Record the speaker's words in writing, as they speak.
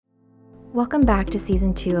Welcome back to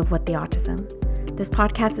Season 2 of What the Autism. This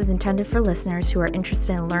podcast is intended for listeners who are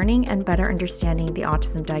interested in learning and better understanding the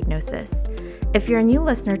autism diagnosis. If you're a new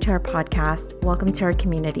listener to our podcast, welcome to our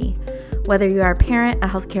community. Whether you are a parent, a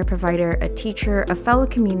healthcare provider, a teacher, a fellow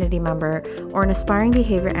community member, or an aspiring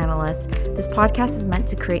behavior analyst, this podcast is meant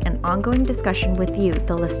to create an ongoing discussion with you,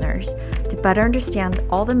 the listeners, to better understand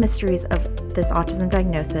all the mysteries of this autism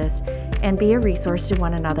diagnosis and be a resource to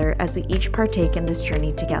one another as we each partake in this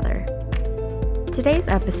journey together. Today's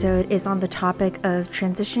episode is on the topic of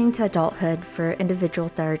transitioning to adulthood for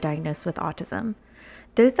individuals that are diagnosed with autism.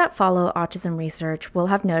 Those that follow autism research will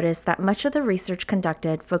have noticed that much of the research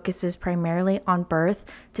conducted focuses primarily on birth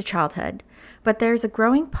to childhood, but there's a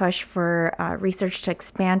growing push for research to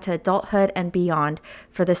expand to adulthood and beyond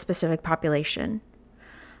for this specific population.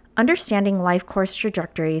 Understanding life course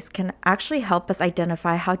trajectories can actually help us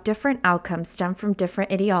identify how different outcomes stem from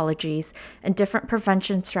different etiologies and different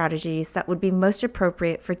prevention strategies that would be most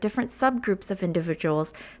appropriate for different subgroups of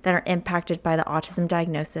individuals that are impacted by the autism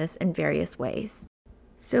diagnosis in various ways.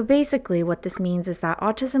 So basically what this means is that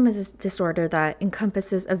autism is a disorder that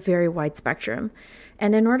encompasses a very wide spectrum.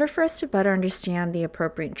 And in order for us to better understand the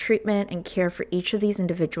appropriate treatment and care for each of these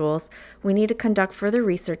individuals, we need to conduct further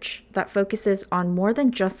research that focuses on more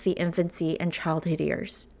than just the infancy and childhood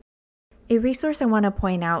years. A resource I want to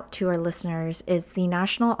point out to our listeners is the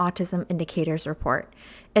National Autism Indicators Report.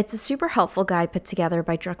 It's a super helpful guide put together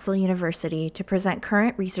by Drexel University to present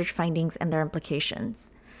current research findings and their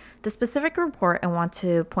implications. The specific report I want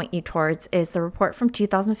to point you towards is the report from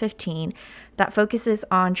 2015 that focuses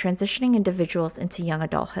on transitioning individuals into young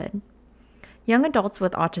adulthood. Young adults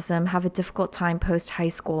with autism have a difficult time post-high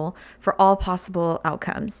school for all possible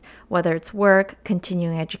outcomes, whether it's work,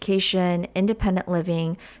 continuing education, independent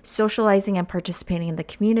living, socializing and participating in the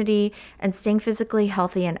community, and staying physically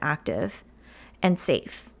healthy and active and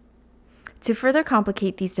safe. To further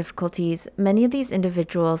complicate these difficulties, many of these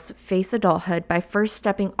individuals face adulthood by first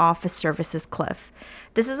stepping off a services cliff.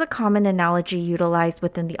 This is a common analogy utilized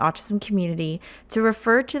within the autism community to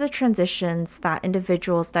refer to the transitions that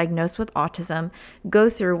individuals diagnosed with autism go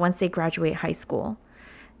through once they graduate high school.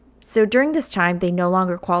 So during this time, they no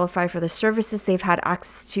longer qualify for the services they've had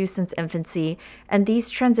access to since infancy, and these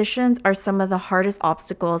transitions are some of the hardest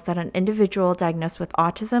obstacles that an individual diagnosed with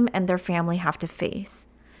autism and their family have to face.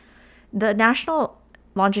 The National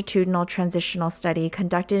Longitudinal Transitional Study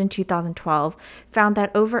conducted in 2012 found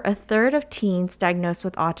that over a third of teens diagnosed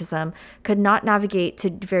with autism could not navigate to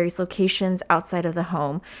various locations outside of the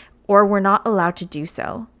home or were not allowed to do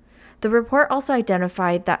so. The report also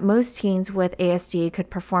identified that most teens with ASD could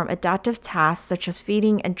perform adaptive tasks such as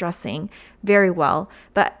feeding and dressing very well,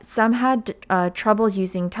 but some had trouble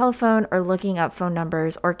using telephone or looking up phone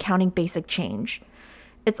numbers or counting basic change.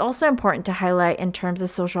 It's also important to highlight in terms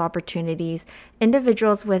of social opportunities,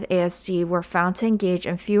 individuals with ASD were found to engage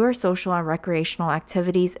in fewer social and recreational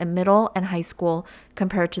activities in middle and high school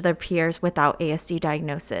compared to their peers without ASD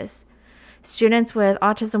diagnosis. Students with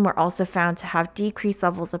autism were also found to have decreased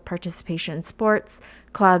levels of participation in sports,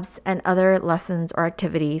 clubs, and other lessons or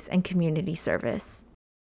activities and community service.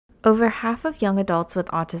 Over half of young adults with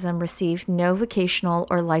autism received no vocational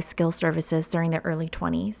or life skill services during their early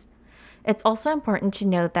 20s. It's also important to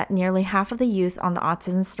note that nearly half of the youth on the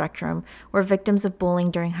autism spectrum were victims of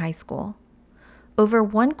bullying during high school. Over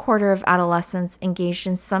 1/4 of adolescents engaged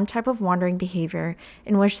in some type of wandering behavior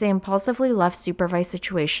in which they impulsively left supervised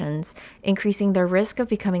situations, increasing their risk of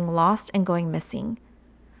becoming lost and going missing.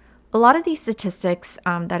 A lot of these statistics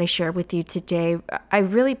that I shared with you today, I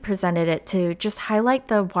really presented it to just highlight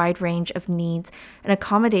the wide range of needs and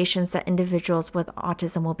accommodations that individuals with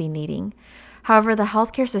autism will be needing. However, the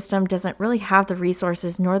healthcare system doesn't really have the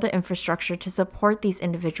resources nor the infrastructure to support these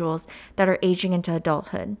individuals that are aging into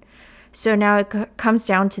adulthood. So now it comes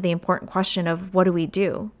down to the important question of what do we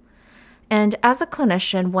do? And as a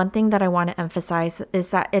clinician, one thing that I want to emphasize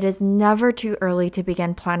is that it is never too early to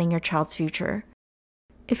begin planning your child's future.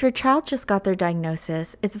 If your child just got their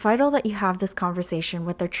diagnosis, it's vital that you have this conversation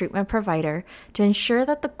with their treatment provider to ensure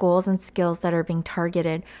that the goals and skills that are being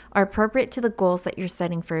targeted are appropriate to the goals that you're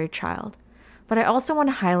setting for your child. But I also want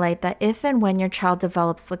to highlight that if and when your child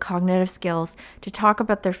develops the cognitive skills to talk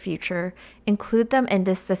about their future, include them in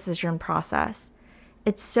this decision process.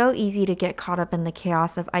 It's so easy to get caught up in the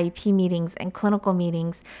chaos of IEP meetings and clinical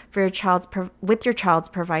meetings for with your child's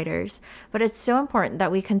providers, but it's so important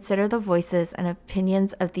that we consider the voices and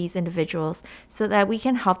opinions of these individuals so that we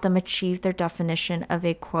can help them achieve their definition of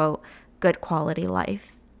a, quote, good quality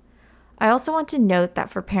life. I also want to note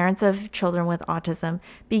that for parents of children with autism,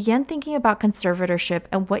 begin thinking about conservatorship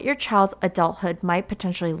and what your child's adulthood might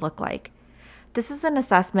potentially look like. This is an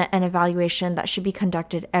assessment and evaluation that should be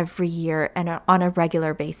conducted every year and on a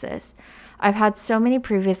regular basis. I've had so many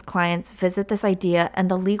previous clients visit this idea and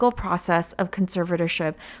the legal process of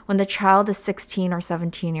conservatorship when the child is 16 or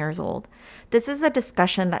 17 years old. This is a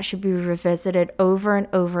discussion that should be revisited over and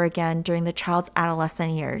over again during the child's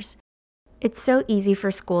adolescent years. It's so easy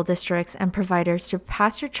for school districts and providers to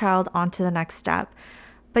pass your child on to the next step,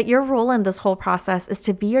 but your role in this whole process is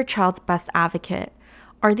to be your child's best advocate.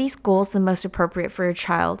 Are these goals the most appropriate for your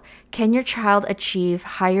child? Can your child achieve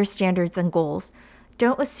higher standards and goals?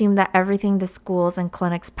 Don't assume that everything the schools and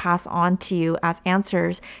clinics pass on to you as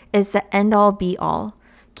answers is the end-all be-all.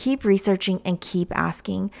 Keep researching and keep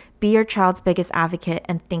asking. Be your child's biggest advocate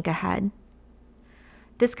and think ahead.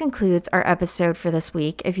 This concludes our episode for this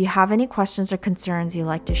week. If you have any questions or concerns you'd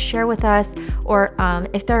like to share with us, or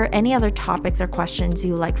if there are any other topics or questions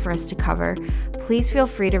you'd like for us to cover, please feel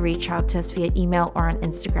free to reach out to us via email or on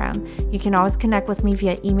Instagram. You can always connect with me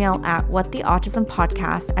via email at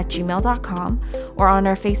whattheautismpodcast@gmail.com or on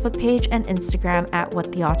our Facebook page and Instagram at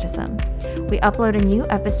whattheautism. We upload a new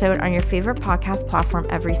episode on your favorite podcast platform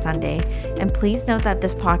every Sunday. And please note that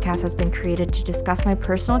this podcast has been created to discuss my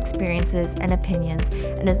personal experiences and opinions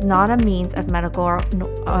and is not a means of medical or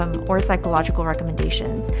psychological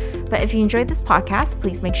recommendations. But if you enjoyed this podcast,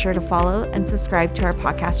 please make sure to follow and subscribe to our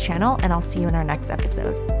podcast channel, and I'll see you in our next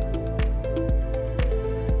episode.